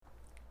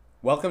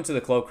Welcome to the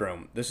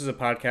Cloakroom. This is a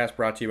podcast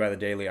brought to you by the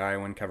Daily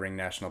Iowan covering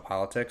national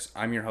politics.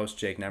 I'm your host,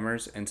 Jake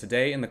Nemmers, and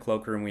today in the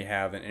Cloakroom we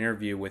have an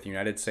interview with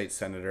United States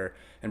Senator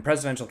and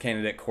presidential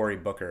candidate Cory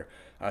Booker.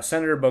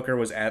 Senator Booker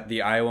was at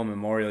the Iowa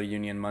Memorial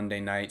Union Monday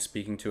night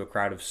speaking to a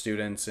crowd of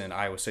students and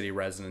Iowa City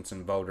residents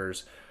and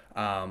voters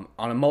on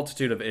a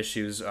multitude of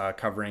issues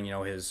covering,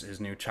 his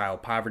new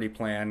child poverty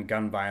plan,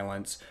 gun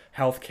violence,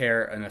 health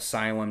care, and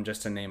asylum,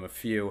 just to name a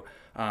few.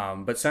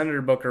 But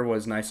Senator Booker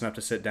was nice enough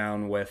to sit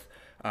down with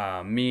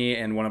me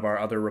and one of our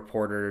other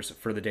reporters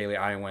for the Daily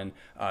Iowan,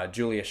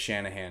 Julia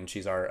Shanahan.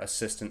 She's our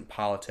assistant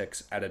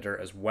politics editor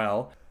as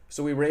well.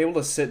 So we were able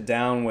to sit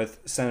down with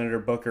Senator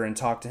Booker and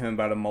talk to him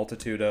about a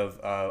multitude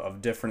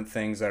of different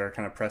things that are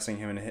kind of pressing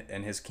him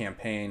in his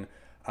campaign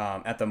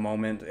at the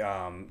moment.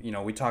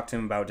 We talked to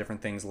him about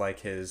different things like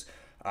his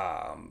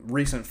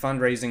recent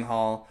fundraising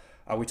haul.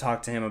 We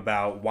talked to him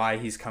about why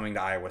he's coming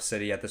to Iowa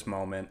City at this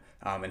moment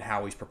and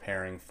how he's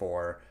preparing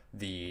for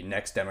the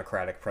next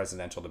Democratic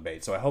presidential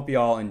debate. So I hope you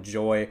all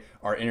enjoy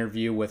our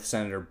interview with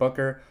Senator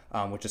Booker,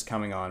 which is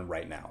coming on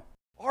right now.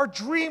 Our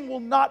dream will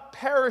not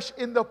perish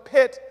in the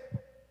pit.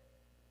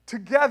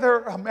 Together,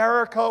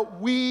 America,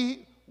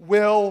 we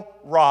will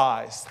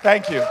rise.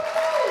 Thank you.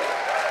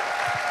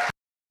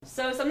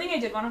 So something I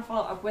did want to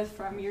follow up with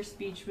from your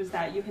speech was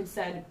that you had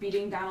said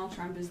beating Donald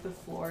Trump is the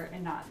floor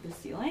and not the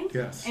ceiling.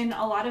 Yes. And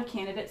a lot of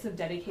candidates have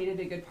dedicated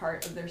a good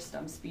part of their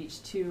stump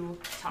speech to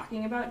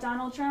talking about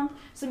Donald Trump.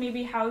 So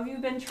maybe how have you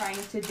been trying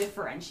to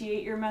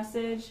differentiate your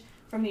message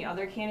from the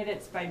other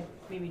candidates by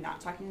maybe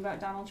not talking about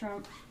Donald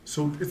Trump?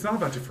 So it's not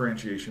about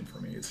differentiation for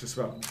me. It's just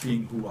about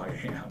being who I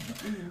am,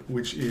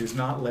 which is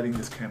not letting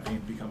this campaign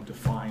become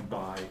defined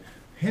by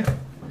him.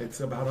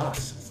 It's about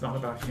us. It's not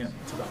about him.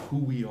 It's about who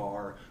we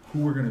are, who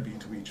we're going to be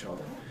to each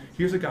other.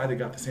 Here's a guy that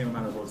got the same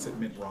amount of votes that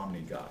Mitt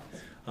Romney got.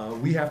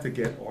 We have to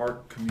get our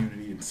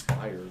community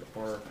inspired,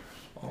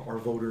 our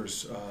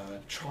voters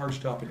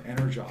charged up and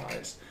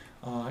energized,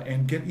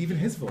 and get even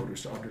his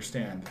voters to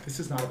understand that this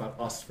is not about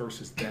us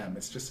versus them.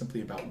 It's just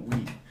simply about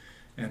we.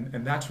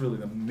 And that's really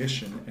the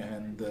mission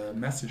and the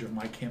message of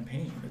my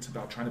campaign. It's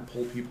about trying to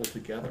pull people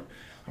together.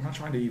 I'm not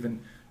trying to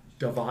even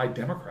divide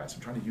Democrats. I'm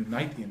trying to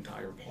unite the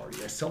entire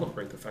party. I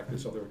celebrate the fact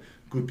there's other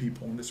good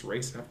people in this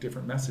race that have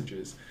different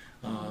messages,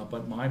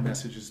 but my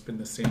message has been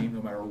the same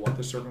no matter what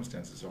the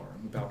circumstances are.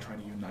 I'm about trying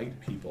to unite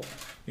people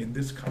in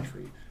this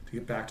country to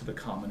get back to the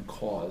common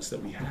cause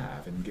that we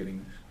have and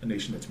getting a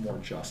nation that's more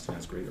just and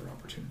has greater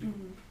opportunity.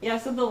 Yeah,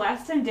 so the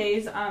last 10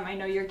 days, I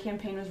know your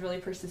campaign was really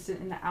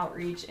persistent in the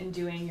outreach and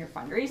doing your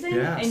fundraising,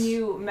 Yes. and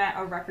you met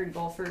a record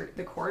goal for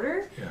the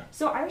quarter. Yeah.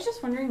 So I was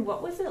just wondering,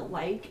 what was it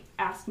like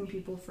asking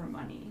people for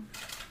money?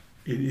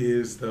 It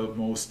is the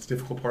most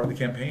difficult part of the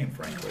campaign,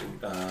 frankly.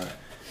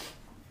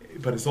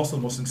 But it's also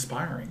the most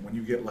inspiring when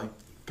you get like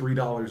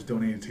 $3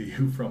 donated to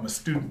you from a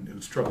student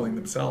who's struggling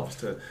themselves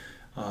to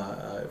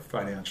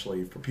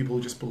financially, for people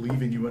who just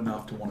believe in you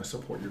enough to want to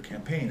support your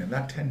campaign. And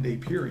that 10-day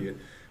period,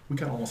 we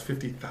got almost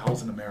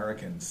 50,000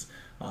 Americans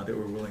that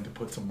were willing to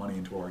put some money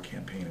into our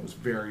campaign. It was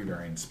very,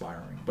 very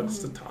inspiring. But it's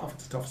the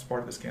toughest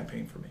part of this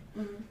campaign for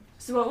me.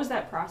 So what was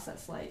that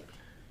process like?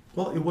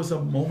 Well, it was a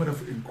moment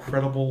of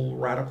incredible,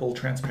 radical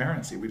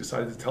transparency. We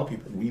decided to tell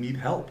people we need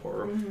help,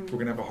 or we're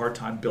going to have a hard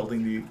time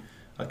building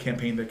a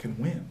campaign that can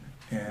win.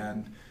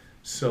 And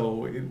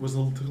so it was a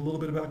little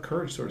bit about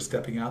courage, sort of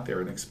stepping out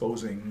there and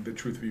exposing the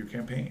truth of your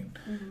campaign.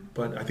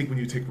 But I think when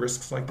you take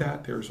risks like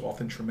that, there's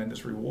often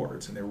tremendous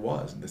rewards, and there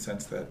was, in the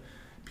sense that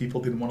people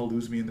didn't want to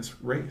lose me in this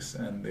race,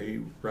 and they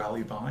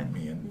rallied behind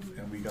me,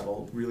 and we got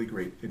a really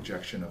great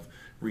injection of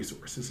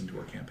resources into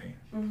our campaign.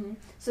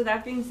 So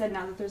that being said,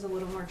 now that there's a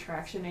little more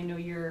traction, I know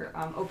you're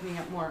opening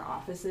up more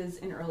offices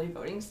in early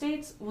voting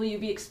states. Will you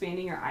be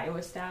expanding your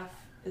Iowa staff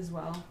as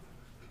well?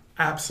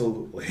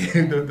 Absolutely.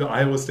 The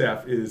Iowa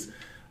staff is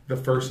the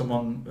first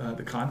among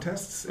the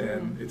contests,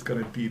 and it's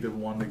going to be the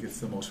one that gets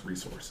the most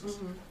resources.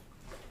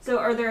 So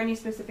are there any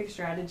specific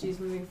strategies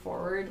moving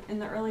forward in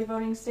the early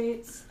voting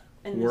states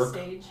in this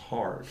stage?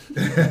 Work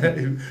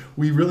hard.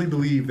 We really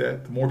believe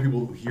that the more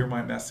people who hear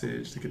my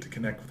message, to get to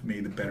connect with me,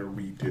 the better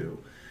we do.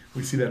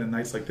 We see that in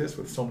nights like this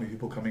with so many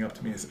people coming up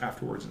to me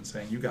afterwards and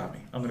saying, "You got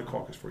me. I'm going to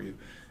caucus for you.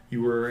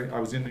 You were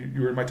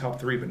in my top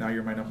 3, but now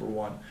you're my number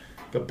 1."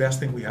 The best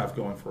thing we have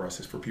going for us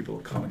is for people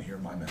to come and hear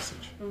my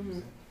message.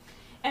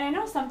 And I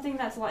know something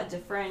that's a lot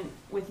different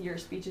with your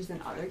speeches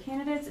than other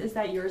candidates is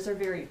that yours are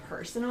very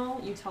personal.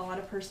 You tell a lot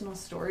of personal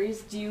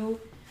stories. Do you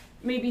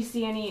maybe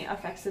see any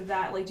effects of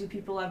that? Like, do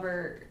people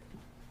ever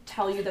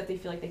tell you that they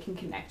feel like they can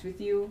connect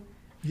with you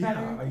better?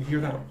 Yeah, I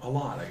hear that a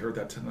lot. I heard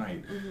that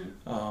tonight.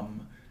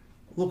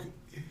 Look,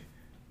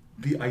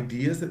 the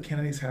ideas that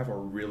candidates have are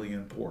really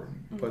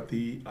important, but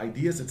the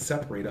ideas that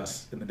separate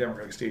us in the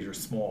Democratic stage are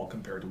small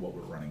compared to what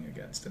we're running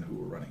against and who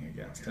we're running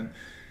against. And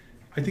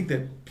I think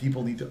that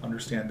people need to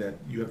understand that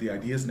you have the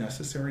ideas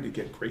necessary to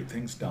get great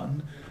things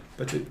done,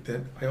 but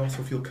that I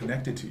also feel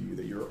connected to you,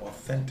 that you're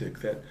authentic,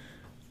 that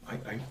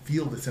I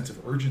feel the sense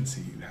of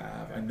urgency you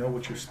have. I know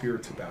what your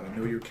spirit's about. I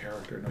know your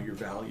character. I know your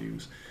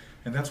values.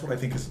 And that's what I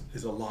think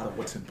is a lot of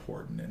what's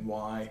important, and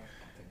why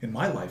in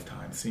my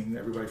lifetime, seeing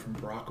everybody from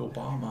Barack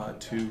Obama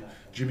to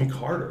Jimmy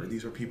Carter.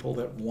 These are people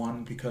that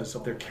won because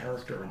of their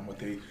character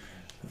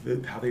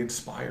and how they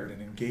inspired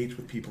and engaged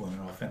with people in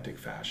an authentic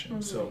fashion.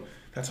 Mm-hmm. So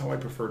that's how I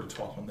prefer to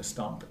talk on the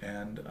stump,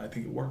 and I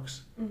think it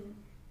works. Mm-hmm.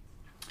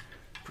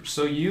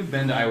 So you've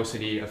been to Iowa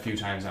City a few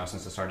times now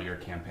since the start of your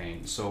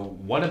campaign. So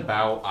what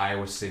about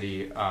Iowa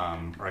City,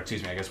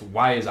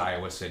 why is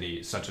Iowa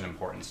City such an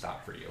important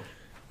stop for you?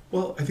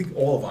 Well, I think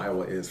all of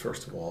Iowa is,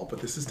 first of all, but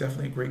this is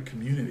definitely a great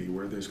community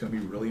where there's going to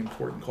be really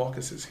important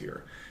caucuses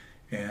here.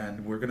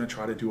 And we're going to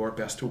try to do our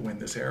best to win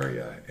this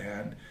area.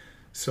 And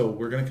so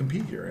we're going to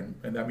compete here.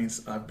 And that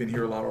means I've been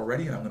here a lot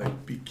already, and I'm going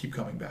to keep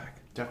coming back.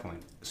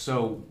 Definitely.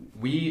 So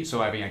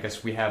I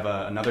guess we have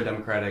another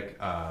Democratic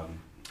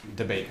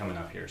debate coming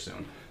up here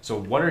soon. So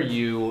what are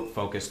you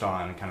focused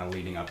on kind of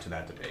leading up to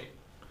that debate?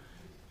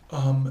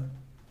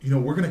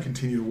 We're going to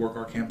continue to work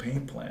our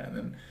campaign plan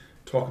and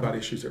talk about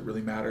issues that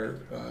really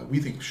matter, we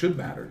think should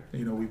matter.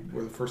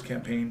 We're the first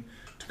campaign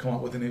to come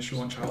up with an issue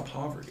on child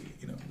poverty.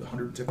 The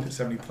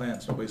 170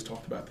 plans, nobody's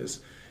talked about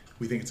this.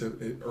 We think it's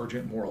an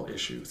urgent moral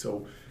issue.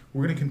 So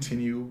we're going to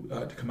continue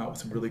to come out with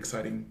some really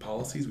exciting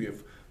policies. We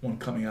have one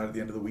coming out at the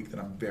end of the week that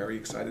I'm very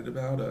excited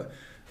about.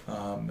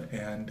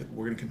 And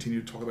we're going to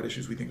continue to talk about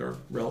issues we think are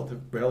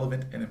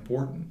relevant and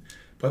important.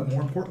 But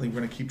more importantly, we're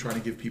going to keep trying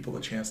to give people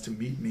a chance to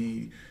meet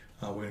me.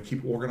 We're going to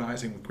keep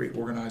organizing with great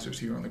organizers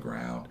here on the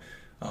ground.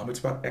 It's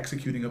about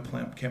executing a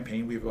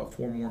campaign. We have about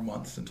 4 more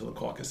months until the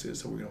caucus is,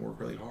 so we're going to work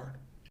really hard.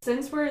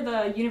 Since we're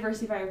the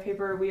University of Iowa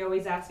paper, we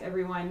always ask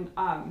everyone,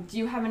 do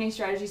you have any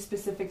strategies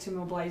specific to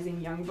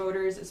mobilizing young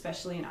voters,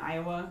 especially in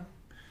Iowa?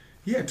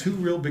 Yeah, 2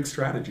 real big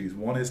strategies.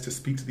 One is to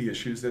speak to the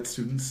issues that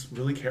students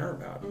really care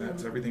about, and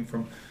that's everything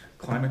from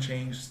climate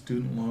change,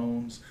 student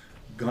loans,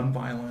 gun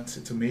violence.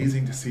 It's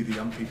amazing to see the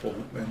young people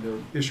and the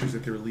issues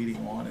that they're leading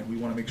on, and we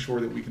want to make sure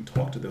that we can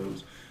talk to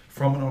those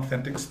from an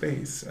authentic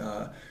space.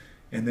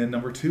 And then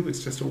number 2,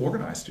 it's just to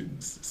organize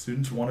students.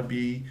 Students want to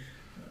be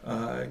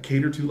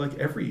catered to like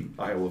every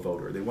Iowa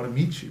voter. They want to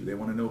meet you. They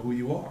want to know who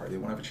you are. They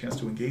want to have a chance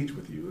to engage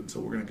with you. And so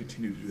we're going to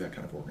continue to do that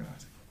kind of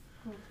organizing.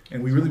 Cool.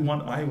 And we really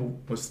want Iowa,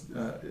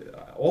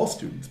 all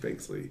students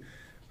basically,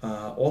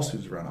 all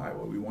students around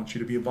Iowa. We want you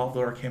to be involved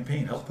in our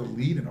campaign, help to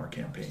lead in our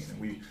campaign. And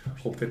we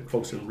hope that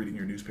folks that are reading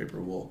your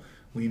newspaper will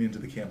lean into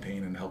the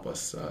campaign and help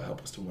us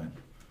to win.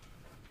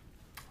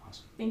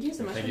 Thank you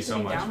so much. Thank you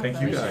so much.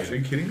 Thank you guys. Are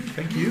you kidding me?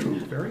 Thank you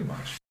very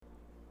much.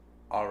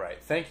 All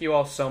right. Thank you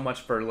all so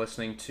much for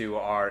listening to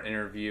our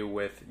interview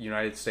with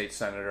United States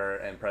Senator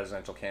and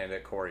presidential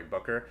candidate Cory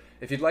Booker.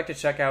 If you'd like to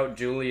check out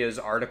Julia's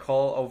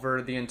article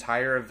over the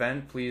entire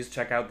event, please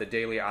check out the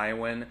Daily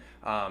Iowan.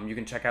 You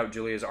can check out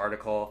Julia's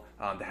article.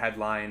 The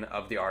headline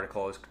of the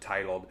article is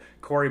titled,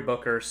 "Cory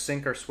Booker,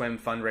 Sink or Swim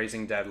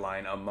Fundraising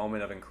Deadline, a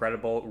Moment of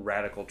Incredible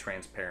Radical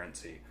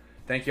Transparency."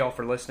 Thank you all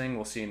for listening.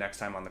 We'll see you next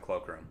time on the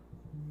Cloakroom.